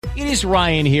It is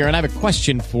Ryan here, and I have a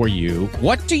question for you.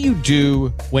 What do you do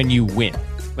when you win?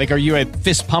 Like, are you a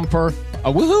fist pumper,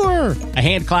 a woohooer, a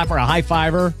hand clapper, a high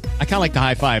fiver? I kind of like the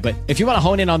high five, but if you want to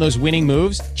hone in on those winning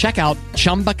moves, check out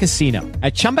Chumba Casino.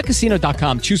 At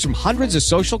ChumbaCasino.com, choose from hundreds of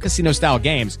social casino-style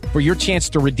games for your chance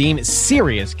to redeem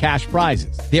serious cash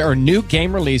prizes. There are new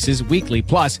game releases weekly,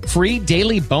 plus free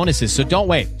daily bonuses. So don't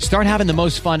wait. Start having the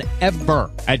most fun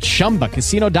ever at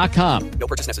ChumbaCasino.com. No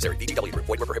purchase necessary. VGW. Void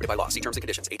where prohibited by law. See terms and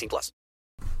conditions. 18+.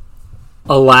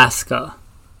 Alaska.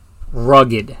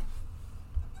 Rugged.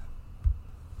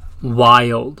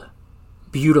 Wild.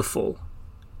 Beautiful.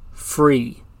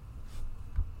 Free.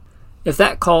 If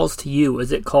that calls to you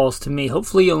as it calls to me,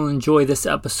 hopefully you'll enjoy this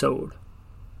episode.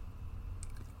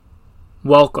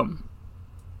 Welcome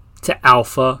to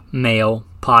Alpha Male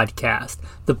Podcast,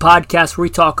 the podcast where we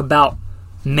talk about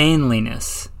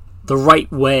manliness, the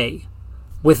right way,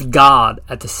 with God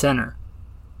at the center.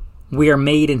 We are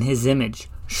made in His image,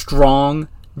 strong,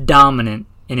 dominant,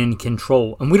 and in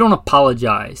control. And we don't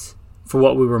apologize for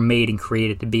what we were made and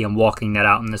created to be and walking that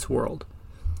out in this world.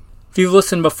 If you've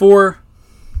listened before,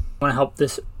 want to help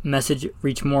this message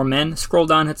reach more men, scroll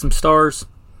down, hit some stars.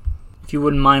 If you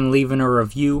wouldn't mind leaving a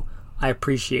review, I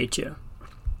appreciate you.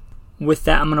 With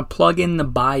that, I'm going to plug in the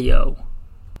bio.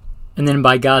 And then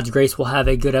by God's grace, we'll have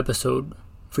a good episode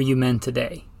for you men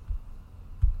today.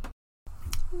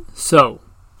 So,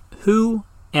 who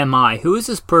am I? Who is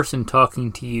this person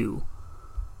talking to you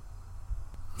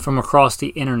from across the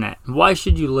internet? Why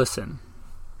should you listen?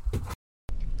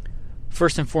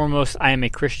 First and foremost, I am a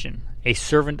Christian, a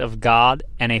servant of God,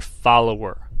 and a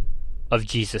follower of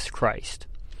Jesus Christ.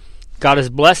 God has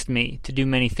blessed me to do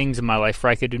many things in my life, for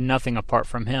I could do nothing apart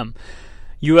from Him.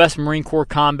 U.S. Marine Corps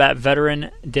combat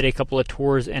veteran, did a couple of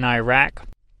tours in Iraq.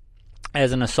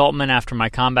 As an assaultman after my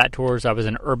combat tours, I was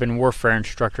an urban warfare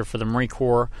instructor for the Marine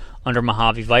Corps under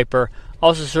Mojave Viper.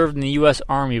 Also served in the U.S.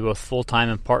 Army, both full-time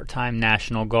and part-time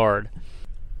National Guard.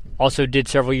 Also did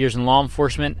several years in law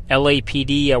enforcement,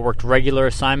 LAPD. I worked regular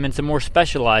assignments and more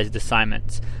specialized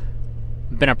assignments.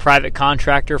 Been a private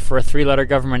contractor for a 3-letter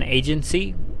government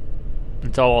agency.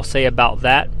 That's all I'll say about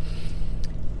that.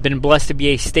 Been blessed to be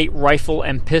a state rifle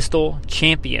and pistol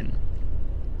champion.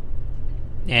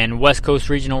 And West Coast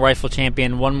Regional Rifle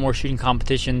Champion. Won more shooting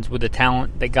competitions with the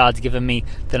talent that God's given me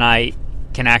than I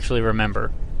can actually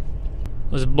remember.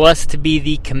 Was blessed to be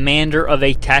the commander of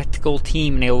a tactical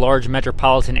team in a large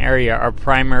metropolitan area. Our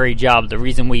primary job, the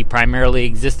reason we primarily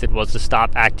existed, was to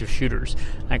stop active shooters.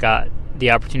 I got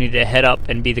the opportunity to head up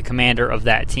and be the commander of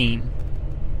that team.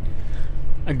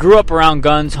 I grew up around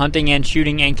guns, hunting and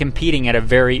shooting and competing at a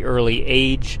very early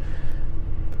age.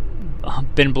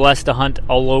 Been blessed to hunt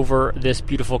all over this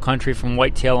beautiful country, from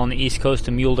whitetail on the East Coast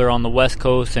to mule deer on the West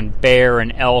Coast, and bear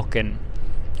and elk and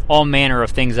all manner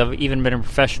of things. I've even been a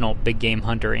professional big game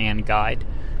hunter and guide.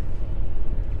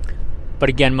 But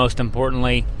again, most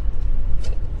importantly,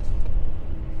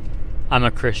 I'm a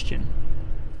Christian.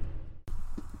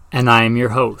 And I am your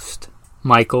host,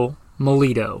 Michael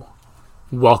Melito.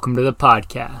 Welcome to the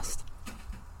podcast.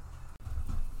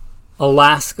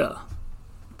 Alaska,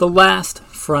 the last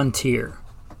frontier.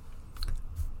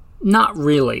 Not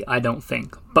really, I don't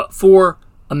think. But for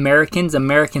Americans,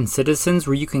 American citizens,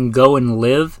 where you can go and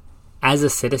live as a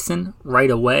citizen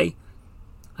right away,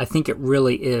 I think it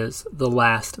really is the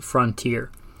last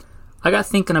frontier. I got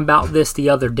thinking about this the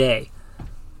other day,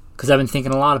 because I've been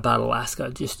thinking a lot about Alaska,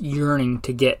 just yearning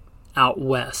to get out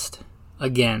west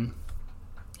again.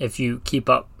 If you keep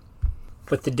up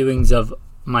with the doings of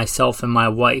myself and my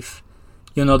wife,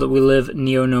 you'll know that we live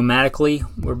neo-nomadically.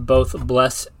 We're both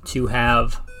blessed to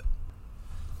have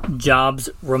jobs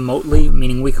remotely,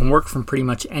 meaning we can work from pretty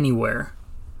much anywhere.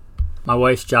 My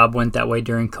wife's job went that way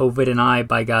during COVID, and I,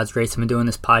 by God's grace, have been doing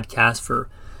this podcast for,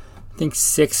 I think,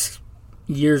 6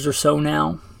 years or so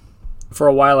now. For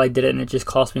a while I did it, and it just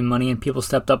cost me money, and people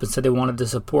stepped up and said they wanted to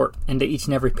support, and to each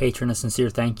and every patron, a sincere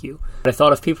thank you. But I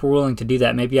thought if people were willing to do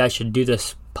that, maybe I should do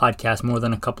this podcast more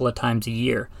than a couple of times a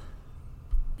year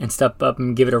and step up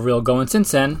and give it a real go. And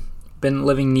since then, been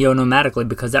living neo-nomadically,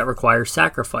 because that requires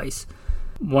sacrifice.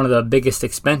 One of the biggest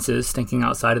expenses, thinking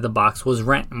outside of the box, was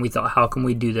rent. And we thought, how can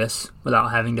we do this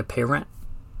without having to pay rent?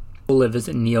 We'll live as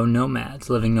neo-nomads,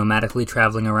 living nomadically,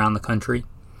 traveling around the country.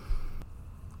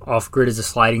 Off-grid is a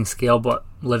sliding scale, but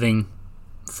living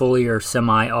fully or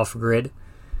semi-off-grid.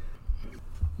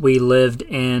 We lived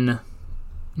in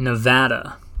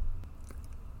Nevada,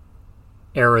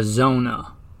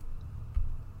 Arizona,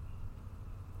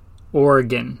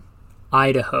 Oregon,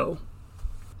 Idaho,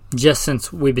 just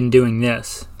since we've been doing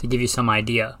this, to give you some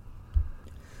idea.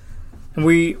 And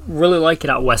we really like it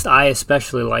out west. I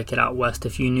especially like it out west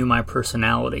if you knew my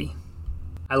personality.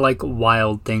 I like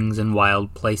wild things and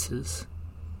wild places.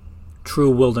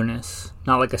 True wilderness.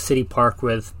 Not like a city park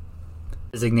with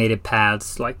designated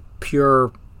paths. Like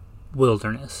pure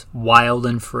wilderness. Wild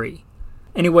and free.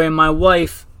 Anyway, my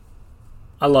wife,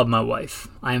 I love my wife.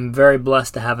 I am very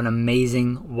blessed to have an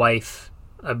amazing wife.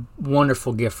 A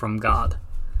wonderful gift from God.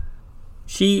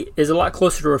 She is a lot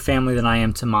closer to her family than I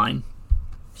am to mine.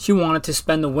 She wanted to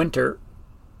spend the winter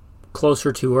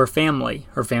closer to her family.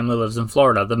 Her family lives in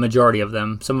Florida, the majority of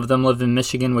them. Some of them live in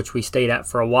Michigan, which we stayed at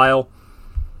for a while.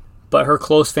 But her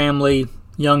close family,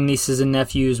 young nieces and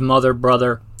nephews, mother,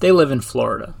 brother, they live in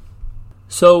Florida.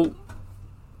 So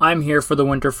I'm here for the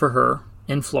winter for her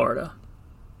in Florida.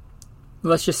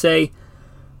 Let's just say,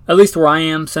 at least where I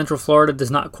am, Central Florida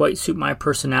does not quite suit my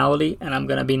personality, and I'm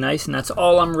going to be nice, and that's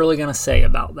all I'm really going to say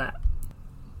about that.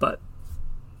 But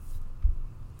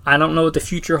I don't know what the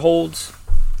future holds.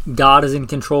 God is in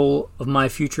control of my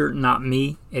future, not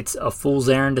me. It's a fool's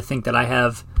errand to think that I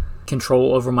have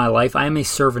control over my life. I am a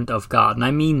servant of God, and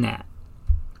I mean that.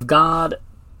 God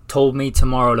told me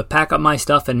tomorrow to pack up my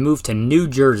stuff and move to New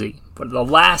Jersey, the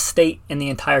last state in the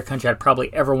entire country I'd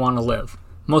probably ever want to live.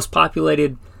 Most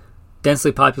populated,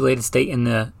 densely populated state in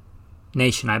the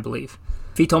nation, I believe.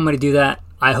 If he told me to do that,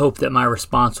 I hope that my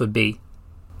response would be,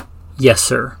 yes,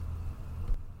 sir.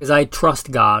 Because I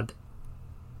trust God.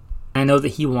 I know that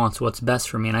he wants what's best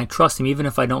for me, and I trust him even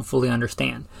if I don't fully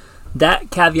understand.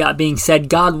 That caveat being said,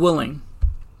 God willing,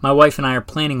 my wife and I are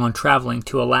planning on traveling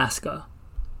to Alaska.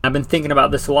 I've been thinking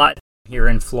about this a lot here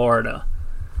in Florida.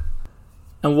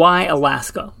 And why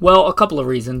Alaska? Well, a couple of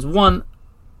reasons. One,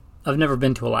 I've never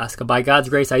been to Alaska. By God's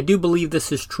grace, I do believe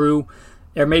this is true.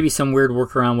 There may be some weird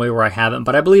workaround way where I haven't,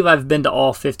 but I believe I've been to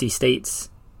all 50 states,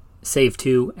 save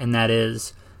two, and that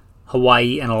is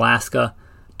Hawaii and Alaska.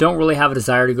 Don't really have a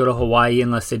desire to go to Hawaii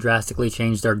unless they drastically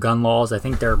change their gun laws. I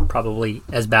think they're probably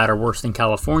as bad or worse than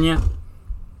California.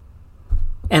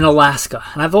 And Alaska.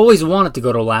 And I've always wanted to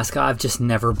go to Alaska. I've just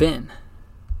never been.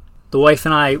 The wife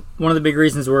and I, one of the big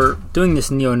reasons we're doing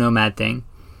this neo-nomad thing,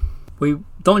 we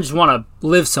don't just want to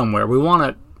live somewhere. We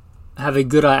want to have a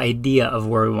good idea of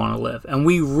where we want to live. And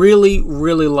we really,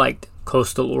 really liked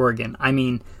coastal Oregon. I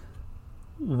mean,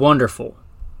 wonderful.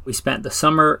 We spent the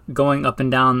summer going up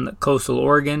and down the coastal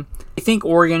Oregon. You think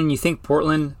Oregon and you think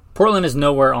Portland. Portland is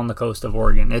nowhere on the coast of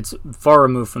Oregon. It's far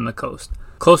removed from the coast.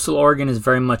 Coastal Oregon is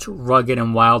very much rugged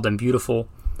and wild and beautiful.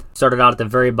 Started out at the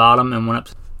very bottom and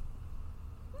went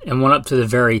up to the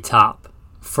very top.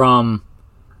 From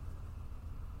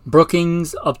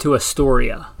Brookings up to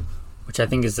Astoria, which I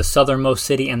think is the southernmost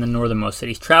city and the northernmost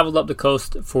city. Traveled up the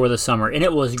coast for the summer, and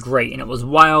it was great, and it was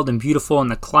wild and beautiful, and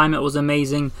the climate was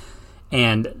amazing,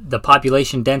 and the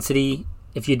population density,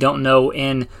 if you don't know,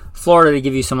 in Florida, to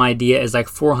give you some idea, is like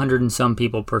 400 and some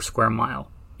people per square mile.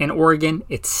 In Oregon,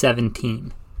 it's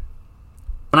 17.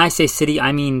 When I say city,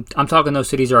 I mean, I'm talking those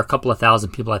cities are a couple of thousand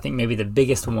people. I think maybe the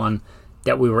biggest one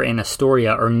that we were in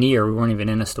Astoria, or near, we weren't even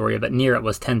in Astoria, but near it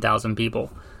was 10,000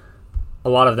 people. A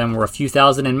lot of them were a few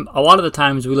thousand, and a lot of the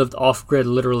times we lived off-grid,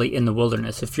 literally in the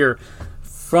wilderness. If you're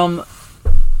from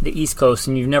the East Coast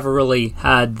and you've never really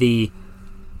had the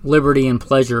liberty and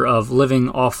pleasure of living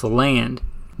off the land,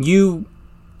 you,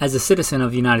 as a citizen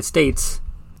of the United States,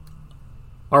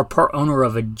 are part owner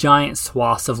of a giant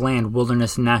swath of land,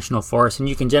 wilderness and national forests, and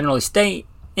you can generally stay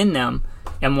in them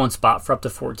in one spot for up to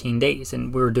 14 days.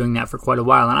 And we were doing that for quite a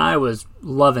while, and I was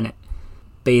loving it.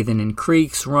 Bathing in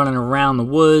creeks, running around the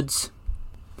woods,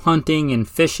 hunting and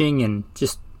fishing, and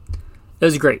just, it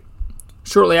was great.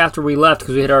 Shortly after we left,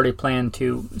 because we had already planned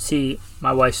to see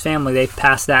my wife's family, they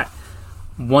passed that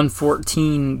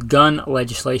 114 gun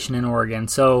legislation in Oregon.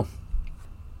 So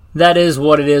that is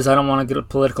what it is. I don't want to get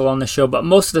political on the show, but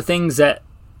most of the things that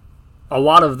a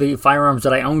lot of the firearms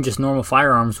that I own, just normal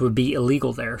firearms, would be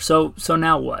illegal there. So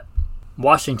now what?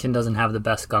 Washington doesn't have the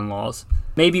best gun laws.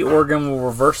 Maybe Oregon will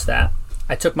reverse that.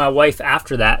 I took my wife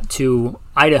after that to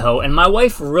Idaho, and my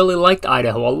wife really liked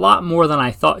Idaho a lot more than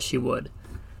I thought she would.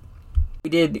 We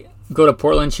did go to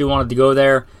Portland. She wanted to go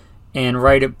there, and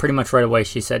pretty much right away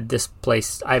she said this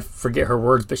place, I forget her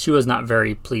words, but she was not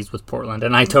very pleased with Portland,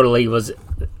 and I totally was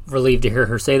relieved to hear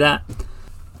her say that.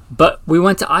 But we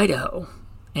went to Idaho,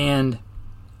 and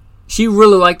she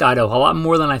really liked Idaho a lot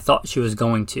more than I thought she was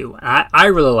going to. I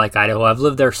really like Idaho. I've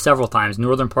lived there several times,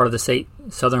 northern part of the state,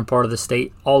 southern part of the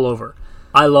state, all over.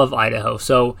 I love Idaho.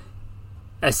 So,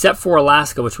 except for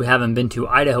Alaska, which we haven't been to,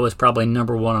 Idaho is probably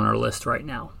number one on our list right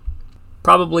now.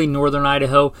 Probably northern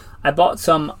Idaho. I bought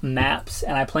some maps,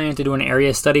 and I plan to do an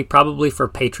area study, probably for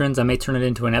patrons. I may turn it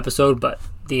into an episode, but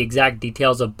The exact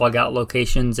details of bug out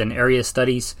locations and area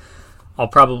studies I'll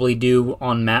probably do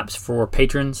on maps for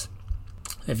patrons.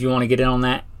 If you want to get in on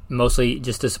that, mostly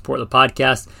just to support the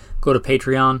podcast, go to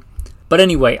Patreon. But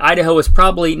anyway, Idaho is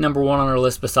probably number one on our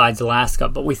list besides Alaska.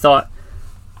 But we thought,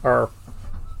 or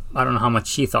I don't know how much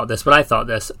she thought this, but I thought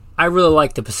this. I really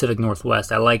like the Pacific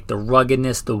Northwest. I like the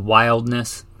ruggedness, the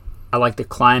wildness. I like the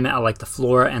climate. I like the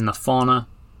flora and the fauna.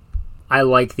 I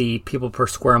like the people per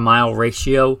square mile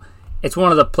ratio. It's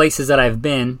one of the places that I've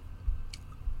been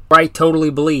where I totally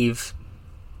believe,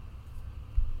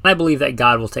 I believe that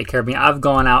God will take care of me. I've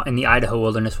gone out in the Idaho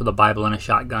wilderness with a Bible and a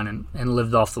shotgun and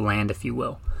lived off the land, if you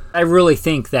will. I really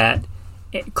think that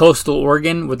coastal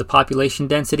Oregon, with the population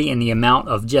density and the amount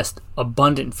of just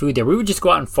abundant food there, we would just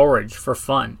go out and forage for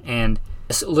fun and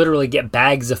just literally get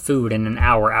bags of food in an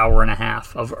hour, hour and a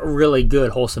half of really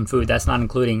good, wholesome food. That's not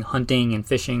including hunting and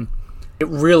fishing. It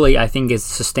really, I think, is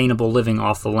sustainable living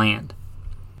off the land.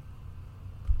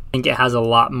 I think it has a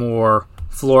lot more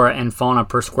flora and fauna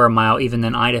per square mile even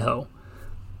than Idaho.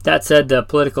 That said, the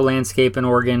political landscape in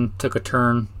Oregon took a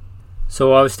turn.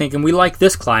 So I was thinking, we like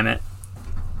this climate.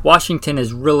 Washington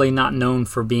is really not known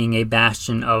for being a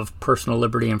bastion of personal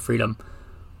liberty and freedom.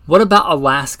 What about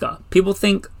Alaska? People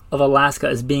think of Alaska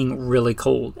as being really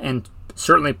cold, and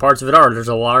certainly parts of it are. There's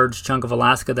a large chunk of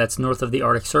Alaska that's north of the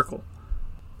Arctic Circle.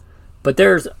 But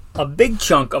there's a big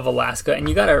chunk of Alaska, and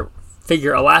you gotta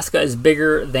figure Alaska is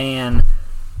bigger than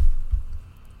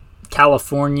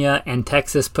California and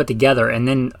Texas put together, and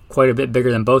then quite a bit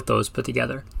bigger than both those put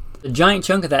together. The giant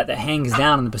chunk of that hangs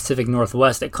down in the Pacific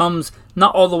Northwest, it comes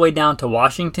not all the way down to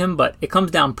Washington, but it comes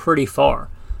down pretty far.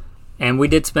 And we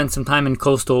did spend some time in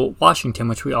coastal Washington,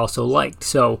 which we also liked.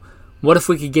 So what if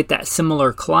we could get that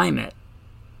similar climate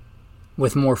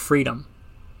with more freedom?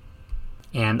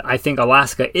 And I think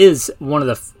Alaska is one of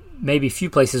the maybe few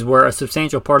places where a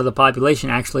substantial part of the population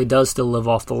actually does still live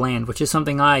off the land, which is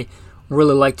something I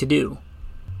really like to do.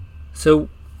 So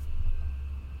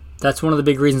that's one of the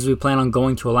big reasons we plan on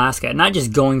going to Alaska. Not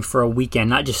just going for a weekend,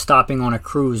 not just stopping on a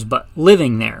cruise, but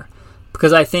living there.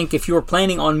 Because I think if you're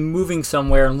planning on moving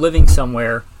somewhere and living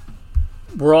somewhere,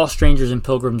 we're all strangers and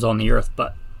pilgrims on the earth,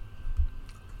 but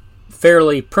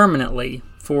fairly permanently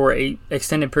for an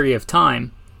extended period of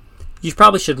time, you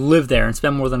probably should live there and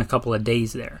spend more than a couple of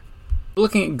days there. We're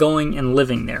looking at going and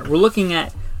living there. We're looking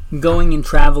at going and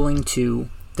traveling to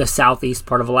the southeast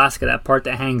part of Alaska, that part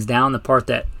that hangs down, the part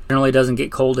that generally doesn't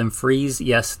get cold and freeze.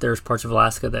 Yes, there's parts of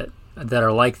Alaska that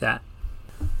are like that.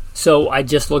 So I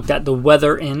just looked at the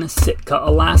weather in Sitka,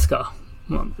 Alaska.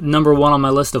 Number one on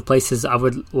my list of places I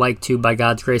would like to, by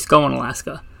God's grace, go in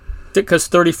Alaska. Sitka's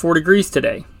 34 degrees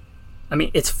today. I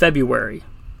mean, it's February.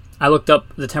 I looked up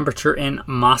the temperature in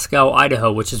Moscow,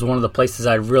 Idaho, which is one of the places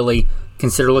I really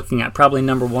consider looking at. Probably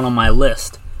number one on my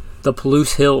list. The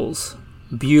Palouse Hills,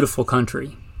 beautiful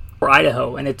country. Or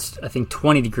Idaho, and it's, I think,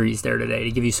 20 degrees there today,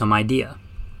 to give you some idea.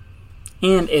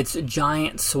 And it's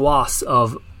giant swaths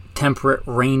of temperate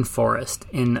rainforest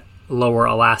in lower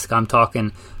Alaska. I'm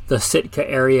talking the Sitka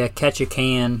area,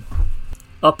 Ketchikan,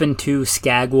 up into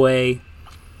Skagway.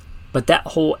 But that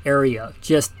whole area,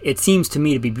 just, it seems to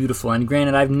me to be beautiful. And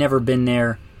granted, I've never been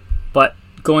there, but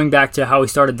going back to how we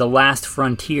started The Last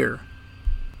Frontier,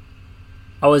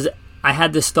 I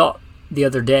had this thought the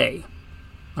other day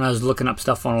when I was looking up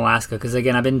stuff on Alaska, because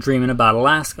again, I've been dreaming about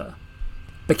Alaska.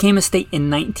 Became a state in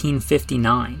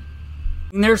 1959.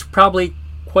 And there's probably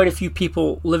quite a few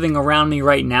people living around me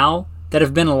right now that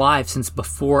have been alive since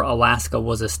before Alaska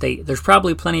was a state. There's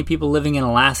probably plenty of people living in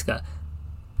Alaska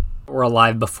were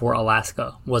alive before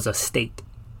Alaska was a state.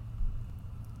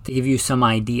 To give you some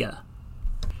idea.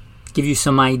 Give you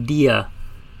some idea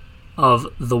of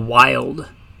the wild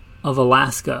of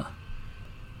Alaska.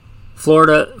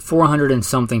 Florida, 400 and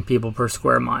something people per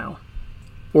square mile.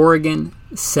 Oregon,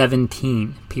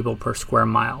 17 people per square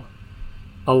mile.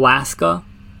 Alaska,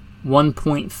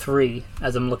 1.3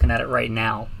 as I'm looking at it right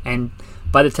now. And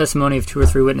by the testimony of 2 or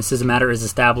 3 witnesses, a matter is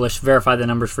established. Verify the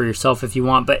numbers for yourself if you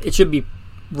want, but it should be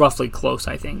roughly close,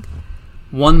 I think.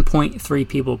 1.3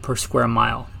 people per square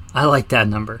mile. I like that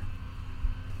number.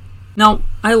 Now,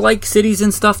 I like cities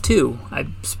and stuff too.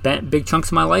 I've spent big chunks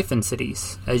of my life in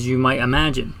cities, as you might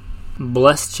imagine.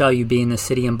 Blessed shall you be in the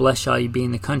city, and blessed shall you be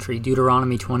in the country.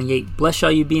 Deuteronomy 28. Blessed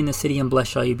shall you be in the city, and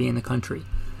blessed shall you be in the country.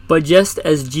 But just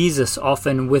as Jesus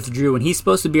often withdrew, and he's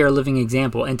supposed to be our living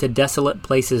example, into desolate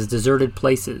places, deserted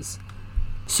places,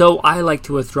 so I like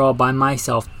to withdraw by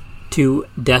myself to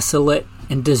desolate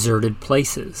and deserted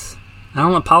places. I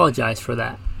don't apologize for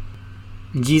that.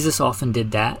 Jesus often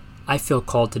did that. I feel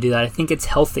called to do that. I think it's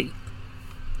healthy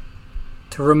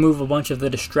to remove a bunch of the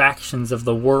distractions of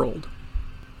the world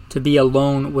to be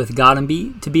alone with God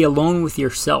and to be alone with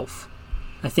yourself.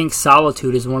 I think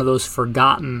solitude is one of those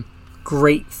forgotten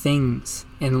great things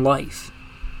in life.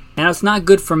 And it's not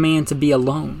good for man to be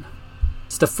alone.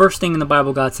 It's the first thing in the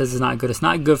Bible God says is not good. It's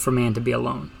not good for man to be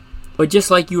alone. But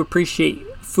just like you appreciate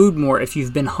food more if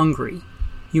you've been hungry,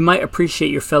 you might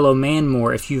appreciate your fellow man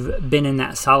more if you've been in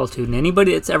that solitude. And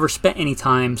anybody that's ever spent any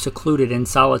time secluded in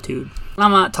solitude,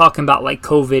 I'm not talking about like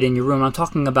COVID in your room. I'm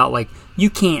talking about like you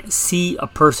can't see a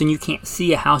person, you can't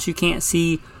see a house, you can't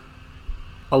see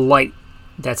a light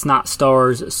that's not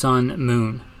stars, sun,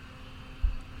 moon.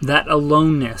 That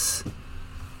aloneness,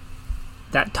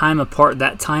 that time apart,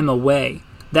 that time away,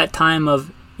 that time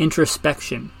of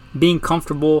introspection, being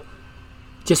comfortable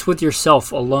just with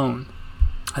yourself alone.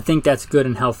 I think that's good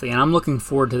and healthy, and I'm looking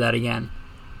forward to that again.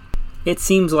 It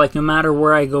seems like no matter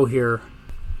where I go here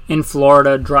in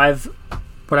Florida, drive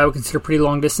what I would consider pretty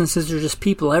long distances, there's just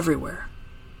people everywhere.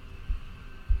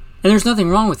 And there's nothing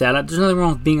wrong with that. There's nothing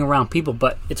wrong with being around people,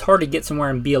 but it's hard to get somewhere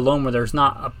and be alone where there's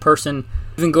not a person.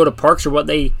 Even go to parks or what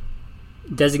they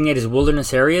designate as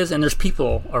wilderness areas, and there's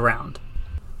people around.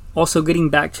 Also, getting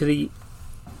back to the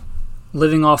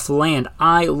living off the land,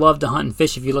 I love to hunt and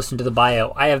fish. If you listen to the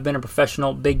bio, I have been a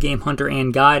professional big game hunter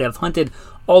and guide. I've hunted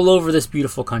all over this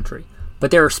beautiful country.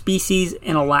 But there are species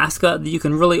in Alaska that you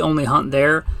can really only hunt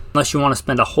there unless you want to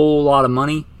spend a whole lot of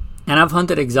money. And I've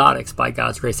hunted exotics by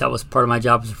God's grace. That was part of my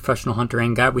job as a professional hunter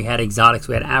and guide. We had exotics.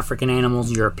 We had African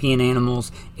animals, European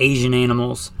animals, Asian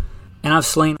animals. And I've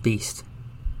slain beasts.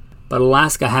 But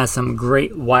Alaska has some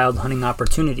great wild hunting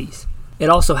opportunities. It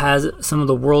also has some of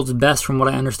the world's best, from what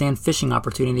I understand, fishing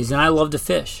opportunities, and I love to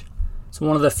fish. It's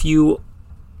one of the few,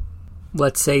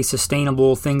 let's say,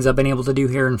 sustainable things I've been able to do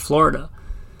here in Florida.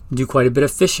 Do quite a bit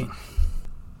of fishing.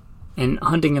 And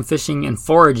hunting and fishing and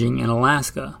foraging in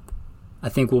Alaska, I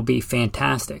think, will be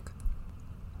fantastic.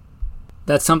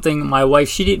 That's something my wife,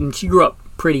 she grew up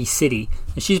pretty city,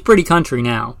 and she's pretty country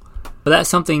now. But that's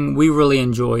something we really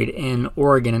enjoyed in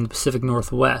Oregon and the Pacific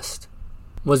Northwest,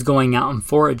 was going out and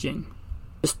foraging.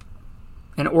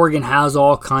 And Oregon has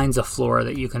all kinds of flora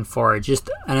that you can forage. Just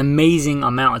an amazing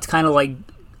amount. It's kind of like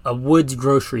a woods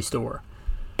grocery store.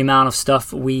 The amount of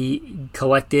stuff we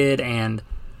collected, and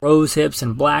rose hips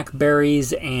and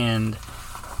blackberries and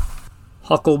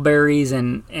huckleberries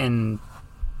and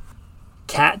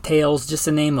cattails, just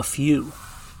to name a few.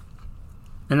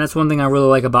 And that's one thing I really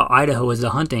like about Idaho is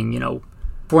the hunting. You know,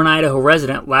 for an Idaho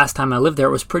resident, last time I lived there,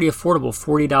 it was pretty affordable.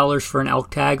 $40 for an elk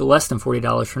tag, less than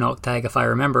 $40 for an elk tag if I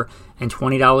remember, and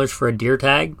 $20 for a deer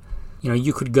tag. You know,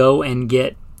 you could go and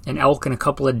get an elk and a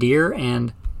couple of deer, and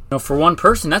you know, for one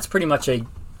person, that's pretty much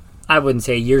I wouldn't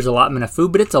say a year's allotment of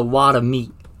food, but it's a lot of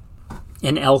meat.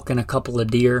 An elk and a couple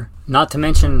of deer. Not to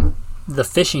mention the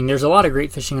fishing. There's a lot of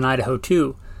great fishing in Idaho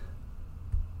too.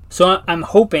 So I'm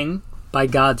hoping, by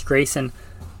God's grace, and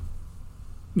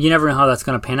you never know how that's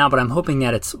going to pan out, but I'm hoping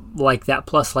that it's like that,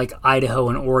 plus like Idaho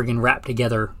and Oregon wrapped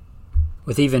together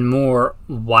with even more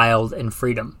wild and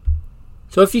freedom.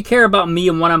 So if you care about me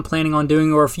and what I'm planning on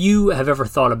doing, or if you have ever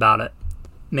thought about it,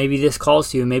 maybe this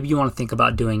calls to you, maybe you want to think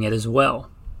about doing it as well.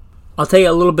 I'll tell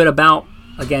you a little bit about,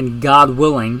 again, God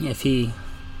willing, if He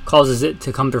causes it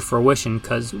to come to fruition,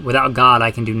 because without God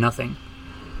I can do nothing.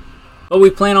 But we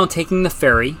plan on taking the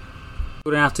ferry.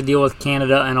 We don't have to deal with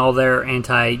Canada and all their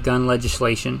anti-gun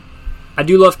legislation. I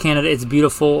do love Canada, it's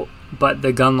beautiful, but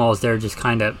the gun laws there just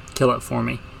kind of kill it for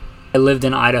me. I lived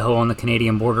in Idaho on the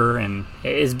Canadian border, and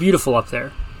it's beautiful up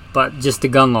there, but just the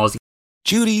gun laws.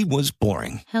 Judy was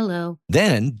boring. Hello.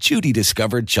 Then Judy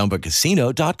discovered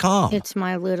ChumbaCasino.com. It's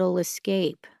my little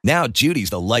escape. Now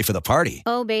Judy's the life of the party.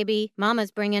 Oh, baby,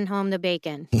 mama's bringing home the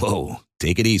bacon. Whoa,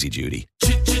 take it easy, Judy.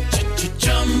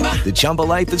 The Chumba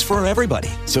life is for everybody.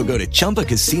 So go to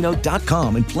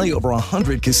ChumbaCasino.com and play over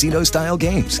 100 casino-style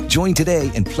games. Join today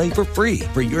and play for free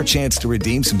for your chance to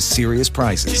redeem some serious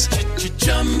prizes.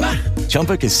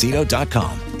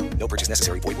 ChumbaCasino.com. No purchase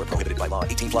necessary. Void where prohibited by law.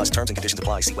 18 plus terms and conditions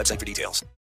apply. See website for details.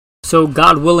 So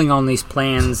God willing, on these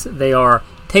plans, they are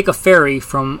take a ferry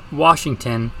from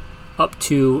Washington up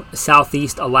to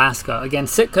southeast Alaska. Again,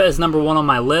 Sitka is number one on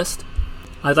my list.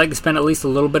 I'd like to spend at least a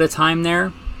little bit of time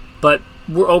there, but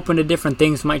we're open to different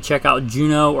things. We might check out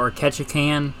Juneau or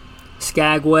Ketchikan,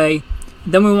 Skagway.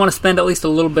 Then we want to spend at least a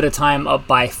little bit of time up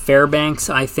by Fairbanks,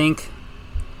 I think.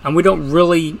 And we don't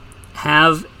really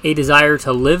have a desire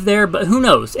to live there, but who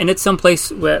knows? And it's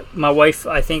someplace where my wife,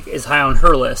 I think, is high on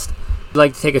her list. I'd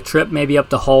like to take a trip maybe up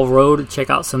to Hall Road to check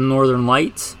out some northern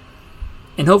lights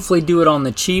and hopefully do it on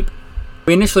the cheap.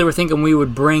 We initially were thinking we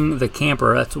would bring the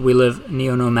camper. That's what we live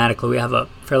neo-nomadically. We have a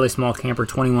fairly small camper,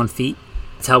 21 feet.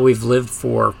 That's how we've lived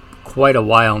for quite a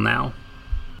while now.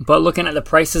 But looking at the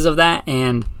prices of that,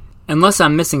 and unless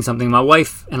I'm missing something, my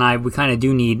wife and I, we kind of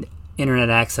do need internet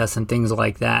access and things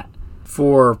like that.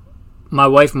 For my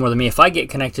wife more than me, if I get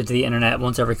connected to the internet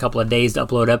once every couple of days to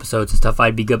upload episodes and stuff,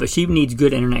 I'd be good. But she needs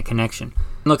good internet connection.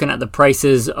 Looking at the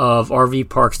prices of RV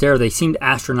parks there, they seemed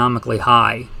astronomically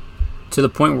high to the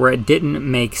point where it didn't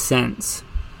make sense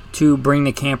to bring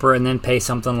the camper and then pay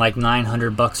something like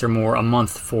 $900 or more a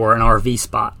month for an RV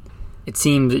spot. It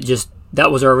seemed just that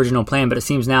was our original plan, but it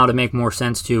seems now to make more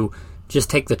sense to just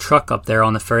take the truck up there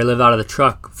on the ferry, live out of the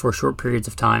truck for short periods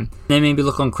of time. Then maybe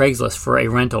look on Craigslist for a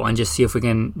rental and just see if we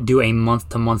can do a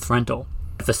month-to-month rental.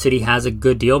 If a city has a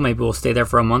good deal, maybe we'll stay there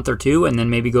for a month or two and then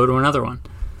maybe go to another one.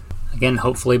 Again,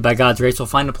 hopefully by God's grace, we'll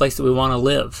find a place that we want to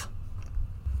live.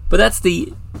 But that's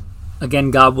the,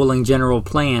 again, God willing, general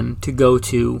plan to go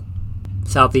to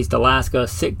Southeast Alaska,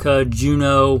 Sitka,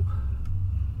 Juneau,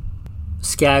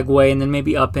 Skagway, and then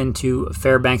maybe up into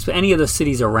Fairbanks, but any of the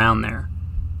cities around there.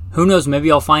 Who knows,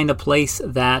 maybe I'll find a place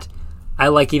that I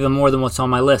like even more than what's on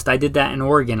my list. I did that in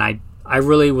Oregon. I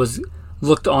really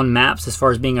looked on maps as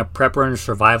far as being a prepper and a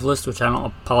survivalist, which I don't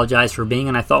apologize for being,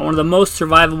 and I thought one of the most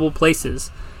survivable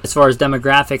places as far as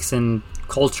demographics and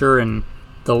culture and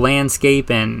the landscape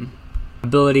and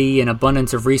ability and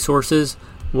abundance of resources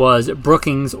was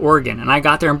Brookings, Oregon. And I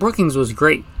got there and Brookings was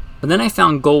great. But then I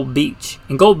found Gold Beach,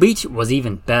 and Gold Beach was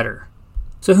even better.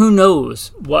 So who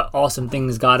knows what awesome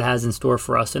things God has in store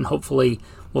for us, and hopefully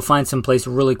we'll find some place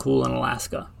really cool in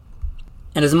Alaska.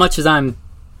 And as much as I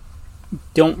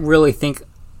don't really think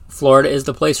Florida is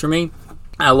the place for me,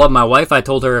 I love my wife. I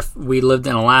told her if we lived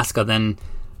in Alaska, then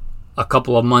a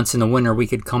couple of months in the winter we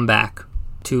could come back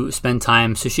to spend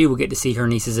time so she would get to see her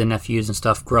nieces and nephews and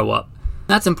stuff grow up.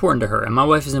 That's important to her, and my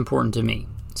wife is important to me.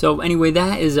 So anyway,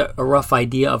 that is a rough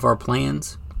idea of our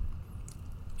plans.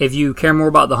 If you care more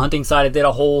about the hunting side, I did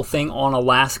a whole thing on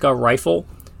Alaska rifle.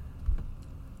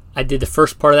 I did the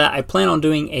first part of that. I plan on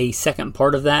doing a second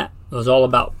part of that. It was all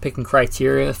about picking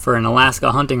criteria for an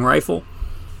Alaska hunting rifle.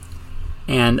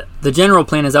 And the general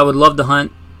plan is I would love to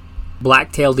hunt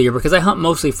black-tailed deer because I hunt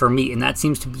mostly for meat, and that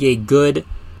seems to be a good,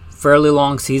 fairly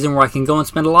long season where I can go and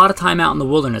spend a lot of time out in the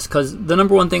wilderness, because the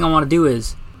number one thing I want to do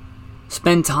is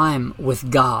spend time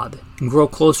with God and grow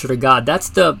closer to God. That's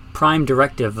the prime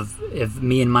directive of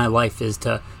me in my life, is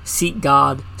to seek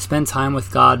God, spend time with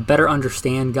God, better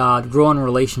understand God, grow in a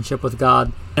relationship with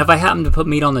God. And if I happen to put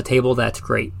meat on the table, that's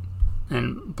great.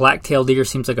 And black-tailed deer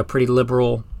seems like a pretty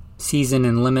liberal season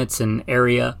and limits and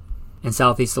area in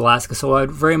Southeast Alaska, so I'd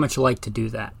very much like to do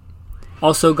that.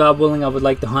 Also, God willing, I would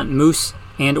like to hunt moose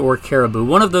and or caribou,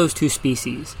 one of those two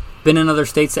species. Been in other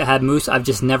states that had moose, I've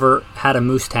just never had a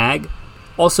moose tag.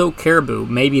 Also caribou,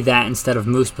 maybe that instead of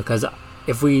moose, because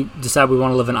if we decide we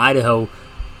want to live in Idaho,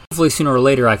 hopefully sooner or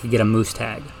later I could get a moose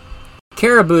tag.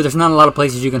 Caribou, there's not a lot of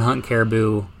places you can hunt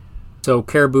caribou, so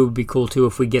caribou would be cool too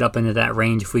if we get up into that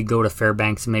range, if we go to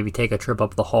Fairbanks and maybe take a trip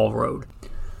up the Hall Road.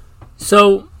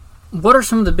 So, what are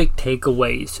some of the big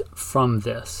takeaways from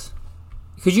this?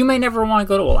 Because you may never want to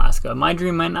go to Alaska. My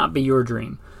dream might not be your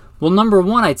dream. Well, number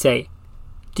one, I'd say,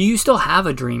 do you still have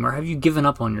a dream, or have you given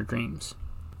up on your dreams?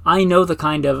 I know the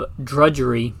kind of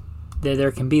drudgery that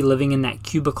there can be living in that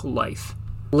cubicle life.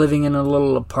 Living in a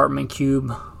little apartment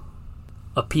cube,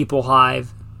 a people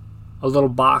hive, a little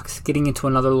box, getting into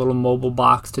another little mobile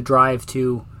box to drive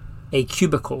to a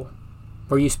cubicle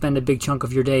where you spend a big chunk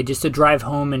of your day just to drive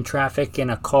home in traffic in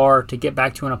a car to get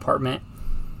back to an apartment.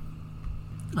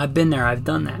 I've been there, I've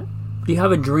done that. Do you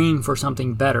have a dream for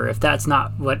something better if that's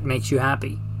not what makes you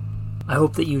happy? I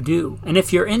hope that you do. And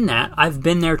if you're in that, I've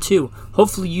been there too.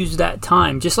 Hopefully use that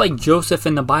time, just like Joseph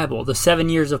in the Bible, the 7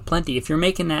 years of plenty. If you're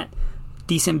making that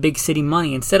decent big city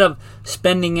money, instead of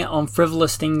spending it on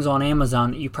frivolous things on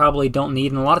Amazon that you probably don't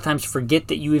need, and a lot of times forget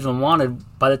that you even wanted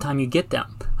by the time you get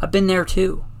them. I've been there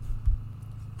too.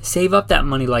 Save up that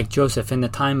money like Joseph in the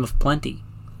time of plenty,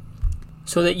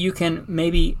 so that you can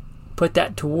maybe put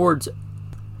that towards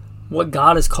what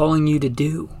God is calling you to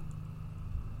do.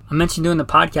 I mentioned doing the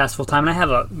podcast full time, and I have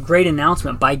a great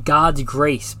announcement. By God's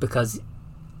grace, because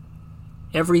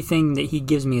everything that He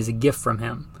gives me is a gift from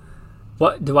Him.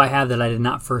 What do I have that I did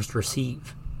not first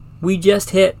receive? We just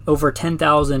hit over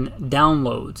 10,000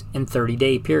 downloads in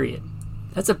 30-day period.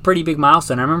 That's a pretty big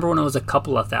milestone. I remember when it was a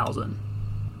couple of thousand,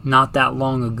 not that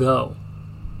long ago.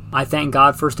 I thank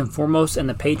God first and foremost, and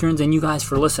the patrons, and you guys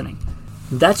for listening.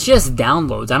 That's just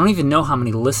downloads. I don't even know how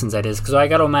many listens that is, because I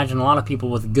got to imagine a lot of people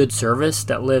with good service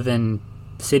that live in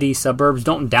cities, suburbs,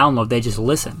 don't download, they just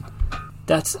listen.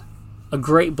 That's a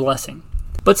great blessing.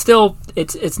 But still,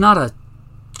 it's not a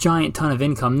giant ton of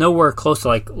income, nowhere close to,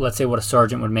 like, let's say what a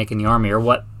sergeant would make in the Army, or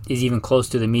what is even close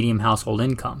to the medium household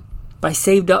income. But I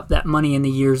saved up that money in the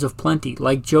years of plenty,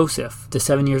 like Joseph, the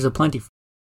 7 years of plenty,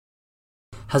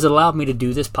 has allowed me to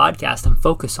do this podcast and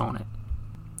focus on it.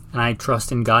 And I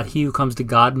trust in God. He who comes to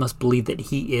God must believe that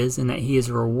He is, and that He is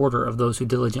a rewarder of those who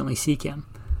diligently seek Him.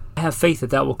 I have faith that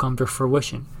that will come to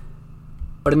fruition.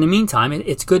 But in the meantime,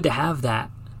 it's good to have that.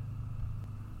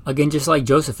 Again, just like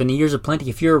Joseph, in the years of plenty,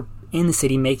 if you're in the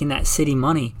city making that city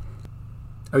money,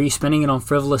 are you spending it on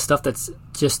frivolous stuff that's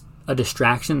just a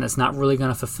distraction that's not really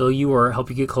going to fulfill you or help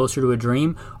you get closer to a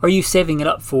dream? Or are you saving it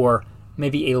up for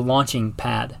maybe a launching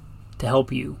pad to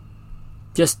help you?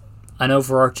 Just an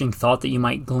overarching thought that you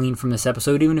might glean from this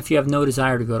episode, even if you have no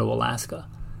desire to go to Alaska.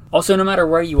 Also, no matter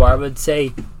where you are, I would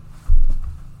say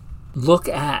look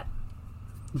at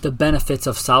the benefits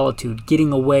of solitude,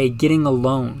 getting away, getting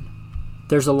alone.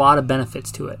 There's a lot of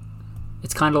benefits to it.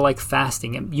 It's kind of like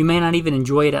fasting. You may not even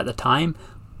enjoy it at the time,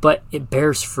 but it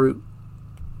bears fruit.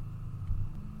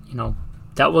 You know,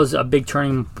 that was a big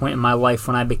turning point in my life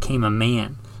when I became a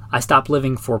man. I stopped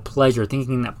living for pleasure,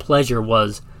 thinking that pleasure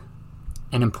was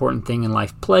an important thing in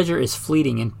life. Pleasure is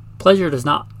fleeting, and pleasure does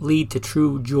not lead to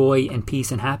true joy and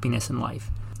peace and happiness in life.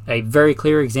 A very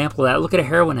clear example of that, look at a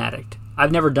heroin addict.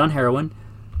 I've never done heroin,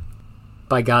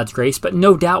 by God's grace, but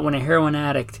no doubt when a heroin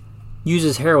addict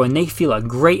uses heroin, they feel a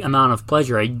great amount of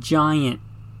pleasure, a giant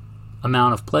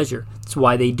amount of pleasure. That's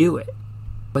why they do it.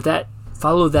 But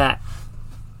follow that,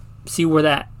 see where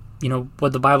that,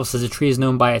 what the Bible says, a tree is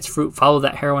known by its fruit. Follow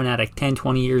that heroin addict 10,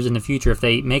 20 years in the future if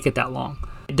they make it that long.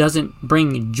 It doesn't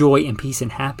bring joy and peace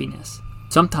and happiness.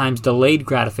 Sometimes delayed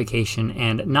gratification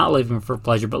and not living for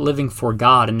pleasure, but living for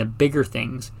God and the bigger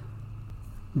things,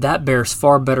 that bears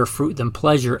far better fruit than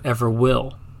pleasure ever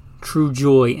will. True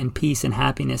joy and peace and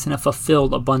happiness and a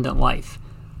fulfilled, abundant life.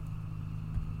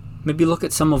 Maybe look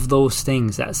at some of those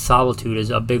things. That solitude is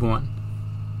a big one.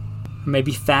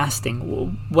 Maybe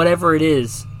fasting, whatever it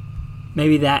is.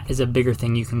 Maybe that is a bigger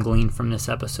thing you can glean from this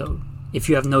episode, if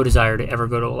you have no desire to ever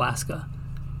go to Alaska.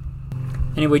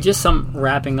 Anyway, just some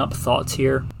wrapping up thoughts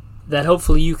here that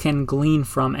hopefully you can glean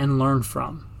from and learn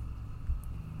from.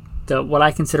 What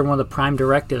I consider one of the prime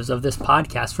directives of this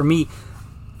podcast. For me,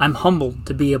 I'm humbled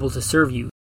to be able to serve you.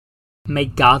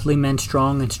 Make godly men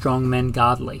strong and strong men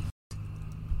godly.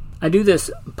 I do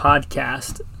this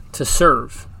podcast to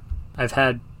serve. I've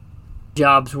had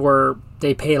jobs where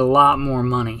they paid a lot more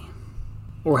money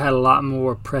or had a lot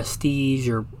more prestige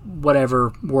or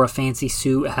whatever, wore a fancy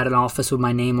suit, had an office with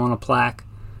my name on a plaque.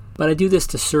 But I do this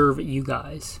to serve you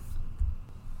guys.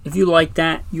 If you like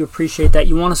that, you appreciate that,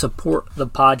 you want to support the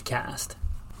podcast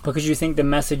because you think the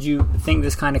message, you think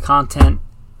this kind of content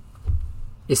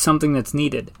is something that's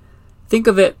needed. Think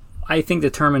of it, I think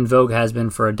the term in vogue has been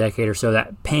for a decade or so,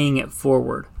 that paying it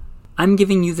forward. I'm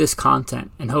giving you this content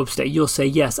in hopes that you'll say,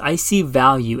 yes, I see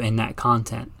value in that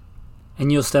content.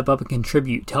 And you'll step up and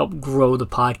contribute to help grow the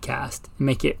podcast and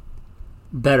make it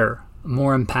better,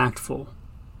 more impactful.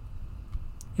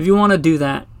 If you want to do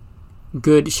that,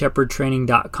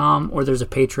 goodshepherdtraining.com, or there's a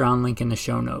Patreon link in the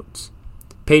show notes.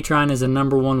 Patreon is the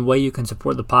number one way you can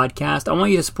support the podcast. I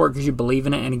want you to support because you believe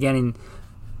in it, and again,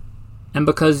 and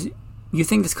because you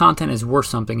think this content is worth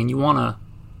something, and you want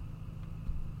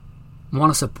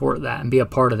to support that and be a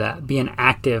part of that. Be an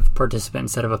active participant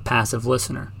instead of a passive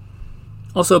listener.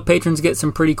 Also, patrons get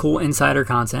some pretty cool insider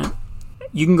content.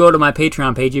 You can go to my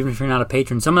Patreon page even if you're not a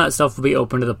patron. Some of that stuff will be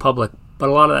open to the public, but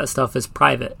a lot of that stuff is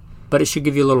private. But it should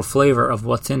give you a little flavor of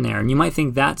what's in there, and you might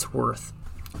think that's worth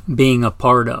being a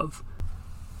part of.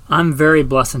 I'm very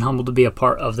blessed and humbled to be a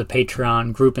part of the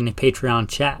Patreon group and the Patreon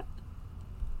chat.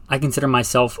 I consider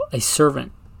myself a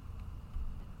servant.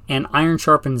 And iron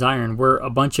sharpens iron. We're a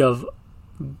bunch of,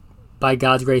 by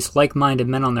God's grace, like-minded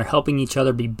men on there helping each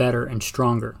other be better and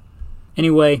stronger.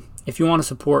 Anyway, if you want to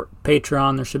support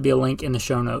Patreon, there should be a link in the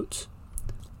show notes.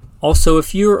 Also,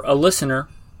 if you're a listener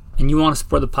and you want to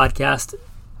support the podcast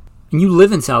and you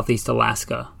live in Southeast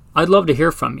Alaska, I'd love to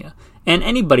hear from you. And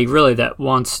anybody really that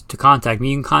wants to contact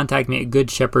me, you can contact me at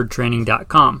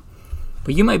goodshepherdtraining.com.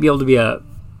 But you might be able to be a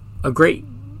great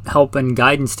help and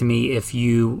guidance to me if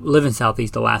you live in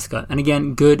Southeast Alaska. And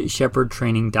again,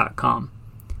 goodshepherdtraining.com.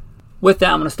 With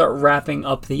that, I'm going to start wrapping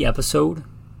up the episode.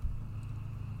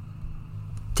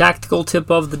 Tactical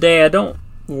tip of the day. I don't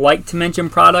like to mention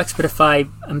products, but if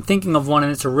I'm thinking of one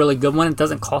and it's a really good one, it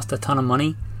doesn't cost a ton of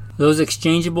money. Those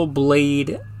exchangeable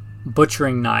blade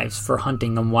butchering knives for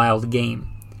hunting and wild game.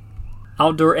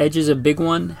 Outdoor Edge is a big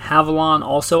one. Havalon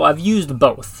also. I've used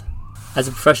both as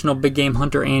a professional big game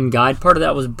hunter and guide. Part of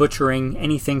that was butchering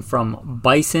anything from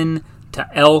bison to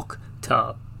elk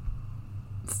to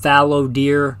fallow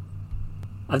deer.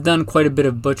 I've done quite a bit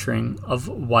of butchering of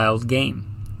wild game.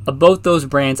 Of both those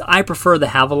brands, I prefer the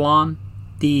Havalon.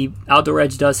 The Outdoor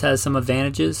Edge does have some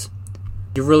advantages.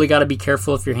 You really got to be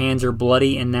careful if your hands are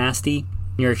bloody and nasty.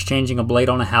 You're exchanging a blade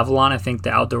on a Havalon. I think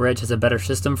the Outdoor Edge has a better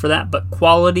system for that. But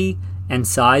quality and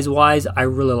size-wise, I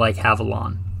really like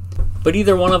Havalon. But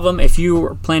either one of them, if you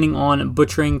are planning on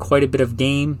butchering quite a bit of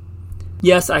game,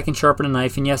 yes, I can sharpen a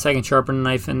knife, and yes, I can sharpen a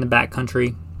knife in the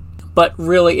backcountry. But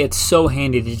really, it's so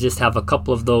handy to just have a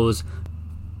couple of those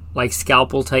like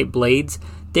scalpel-type blades.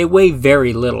 They weigh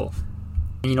very little.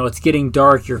 You know, it's getting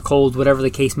dark, you're cold, whatever the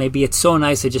case may be. It's so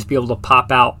nice to just be able to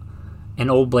pop out an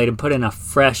old blade and put in a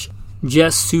fresh,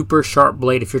 just super sharp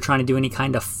blade if you're trying to do any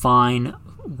kind of fine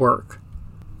work.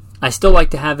 I still like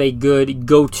to have a good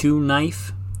go-to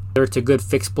knife, whether it's a good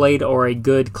fixed blade or a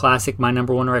good classic, my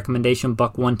number one recommendation,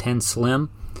 Buck 110 Slim.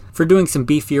 For doing some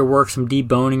beefier work, some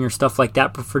deboning or stuff like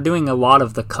that, but for doing a lot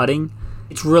of the cutting,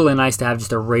 it's really nice to have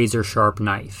just a razor sharp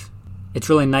knife. It's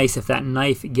really nice if that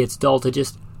knife gets dull to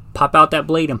just pop out that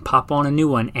blade and pop on a new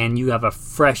one, and you have a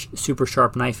fresh, super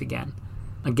sharp knife again.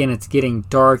 Again, it's getting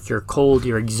dark, you're cold,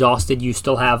 you're exhausted, you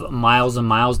still have miles and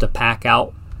miles to pack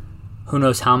out who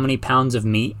knows how many pounds of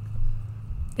meat.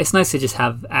 It's nice to just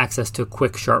have access to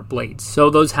quick, sharp blades. So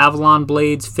those Havalon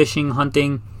blades, fishing,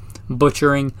 hunting,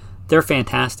 butchering, they're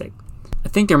fantastic. I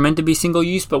think they're meant to be single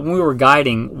use, but when we were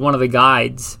guiding, one of the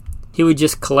guides, he would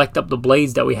just collect up the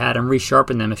blades that we had and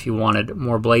resharpen them if you wanted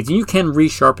more blades. And you can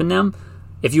resharpen them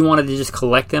if you wanted to just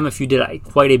collect them. If you did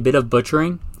quite a bit of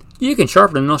butchering, you can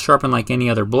sharpen them. They'll sharpen like any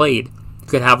other blade. You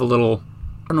could have a little,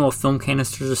 I don't know if film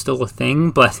canisters are still a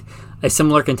thing, but a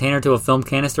similar container to a film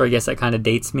canister. I guess that kind of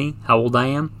dates me, how old I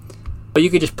am. But you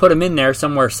could just put them in there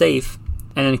somewhere safe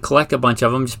and then collect a bunch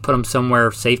of them. Just put them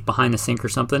somewhere safe behind the sink or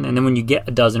something. And then when you get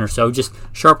a dozen or so, just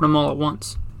sharpen them all at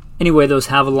once. Anyway, those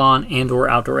Havalon and or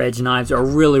Outdoor Edge knives are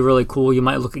really, really cool. You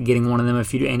might look at getting one of them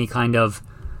if you do any kind of,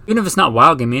 even if it's not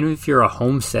wild game, even if you're a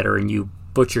homesteader and you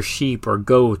butcher sheep or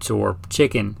goats or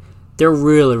chicken, they're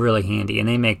really, really handy and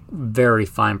they make very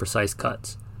fine, precise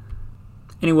cuts.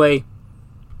 Anyway,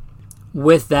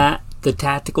 with that, the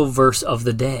tactical verse of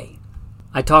the day.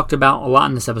 I talked about a lot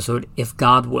in this episode, if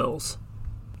God wills.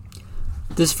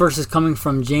 This verse is coming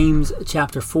from James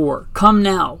chapter 4. Come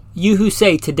now, you who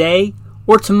say today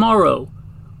or tomorrow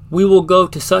we will go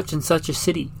to such and such a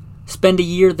city, spend a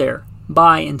year there,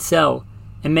 buy and sell,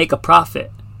 and make a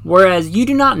profit, whereas you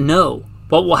do not know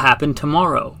what will happen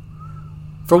tomorrow.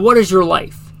 For what is your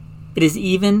life? It is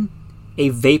even a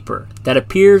vapor that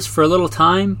appears for a little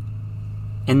time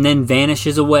and then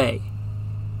vanishes away.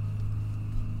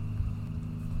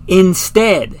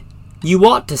 Instead, you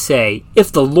ought to say,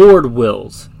 if the Lord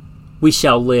wills, we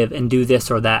shall live and do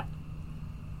this or that.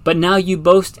 But now you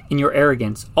boast in your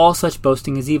arrogance. All such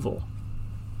boasting is evil.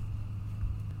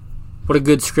 What a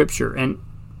good scripture. And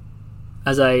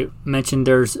as I mentioned,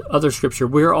 there's other scripture.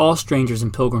 We're all strangers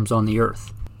and pilgrims on the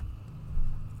earth.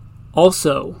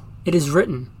 Also, it is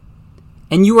written,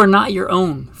 and you are not your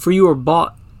own, for you are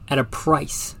bought at a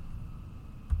price.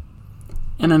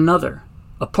 And another,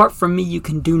 apart from me you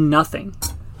can do nothing.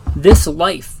 This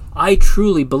life, I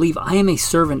truly believe I am a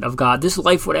servant of God. This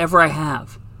life, whatever I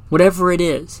have, whatever it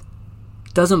is,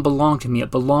 doesn't belong to me.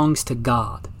 It belongs to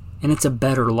God. And it's a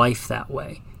better life that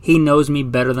way. He knows me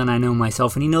better than I know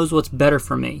myself, and He knows what's better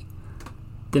for me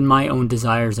than my own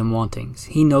desires and wantings.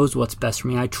 He knows what's best for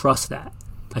me. I trust that.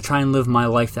 I try and live my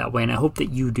life that way, and I hope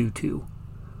that you do too.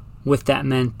 With that,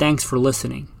 men, thanks for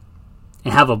listening,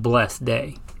 and have a blessed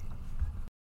day.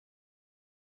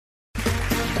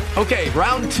 Okay,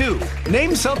 round two.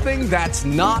 Name something that's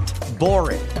not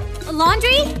boring. A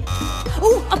laundry?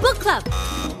 Ooh, a book club.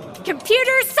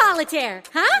 Computer solitaire,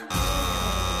 huh?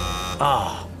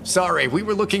 Ah, sorry, we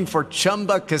were looking for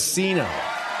Chumba Casino.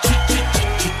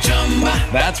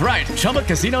 That's right,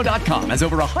 ChumbaCasino.com has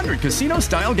over 100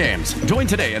 casino-style games. Join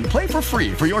today and play for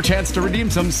free for your chance to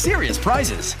redeem some serious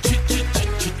prizes.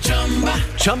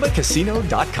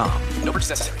 ChumbaCasino.com. No purchase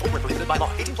necessary. Void where prohibited by law.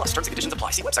 18+ terms and conditions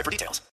apply. See website for details.